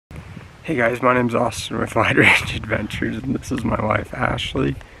Hey guys, my name's Austin with Wide Range Adventures, and this is my wife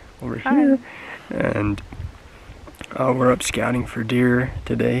Ashley over here. And we're up scouting for deer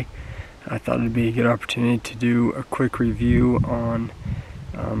today. I thought it'd be a good opportunity to do a quick review on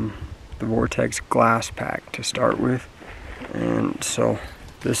the Vortex Glasspak to start with. And so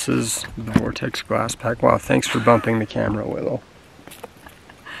this is the Vortex Glasspak. Wow, thanks for bumping the camera, Willow.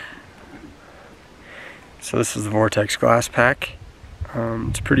 So this is the Vortex Glasspak.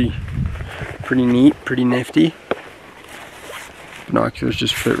 It's pretty neat, pretty nifty. Binoculars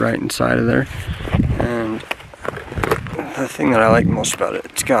just fit right inside of there. And the thing that I like most about it,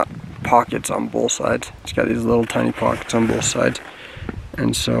 it's got pockets on both sides. It's got these little tiny pockets on both sides.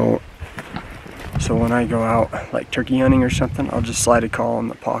 And so when I go out like turkey hunting or something, I'll just slide a call in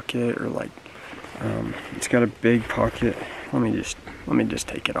the pocket, or like it's got a big pocket. Let me just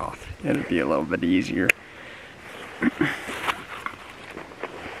take it off. It'll be a little bit easier.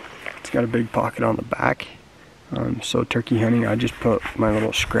 It's got a big pocket on the back. So turkey hunting, I just put my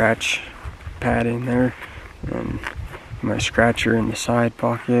little scratch pad in there and my scratcher in the side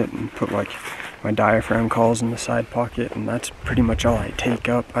pocket, and put like my diaphragm calls in the side pocket, and that's pretty much all I take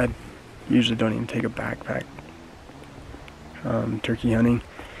up. I usually don't even take a backpack turkey hunting.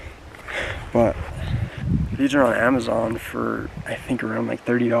 But these are on Amazon for I think around like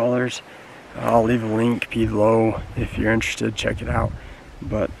 $30. I'll leave a link below if you're interested. Check it out.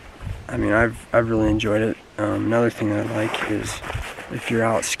 But I mean, I've really enjoyed it. Another thing I like is if you're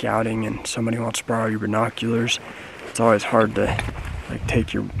out scouting and somebody wants to borrow your binoculars, it's always hard to like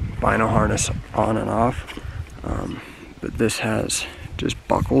take your bino harness on and off. But this has just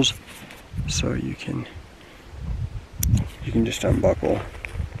buckles, so you can just unbuckle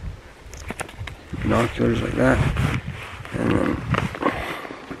binoculars like that, and then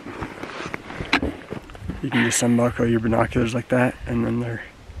you can just unbuckle your binoculars like that, and then they're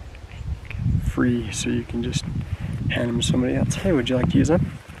free, so you can just hand them to somebody else. Hey, would you like to use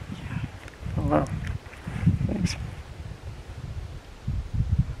them? Oh wow, thanks.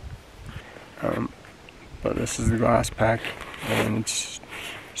 But this is the Glasspak, and it's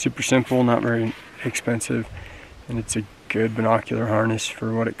super simple, not very expensive, and it's a good binocular harness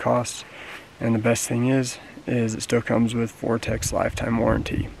for what it costs. And the best thing is it still comes with Vortex lifetime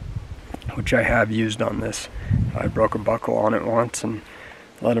warranty, which I have used on this. I broke a buckle on it once and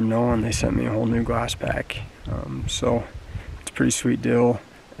let them know, and they sent me a whole new Glasspak. So it's a pretty sweet deal,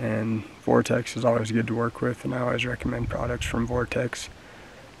 and Vortex is always good to work with, and I always recommend products from Vortex.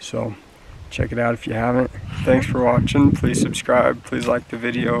 So check it out if you haven't. Thanks for watching. Please subscribe. Please like the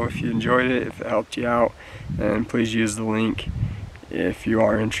video if you enjoyed it, if it helped you out, and please use the link if you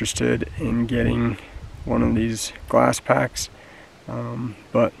are interested in getting one of these Glasspaks.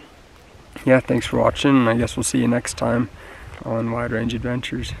 But yeah, thanks for watching, and I guess we'll see you next time on Wide Range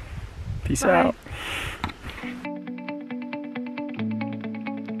Adventures. Peace out.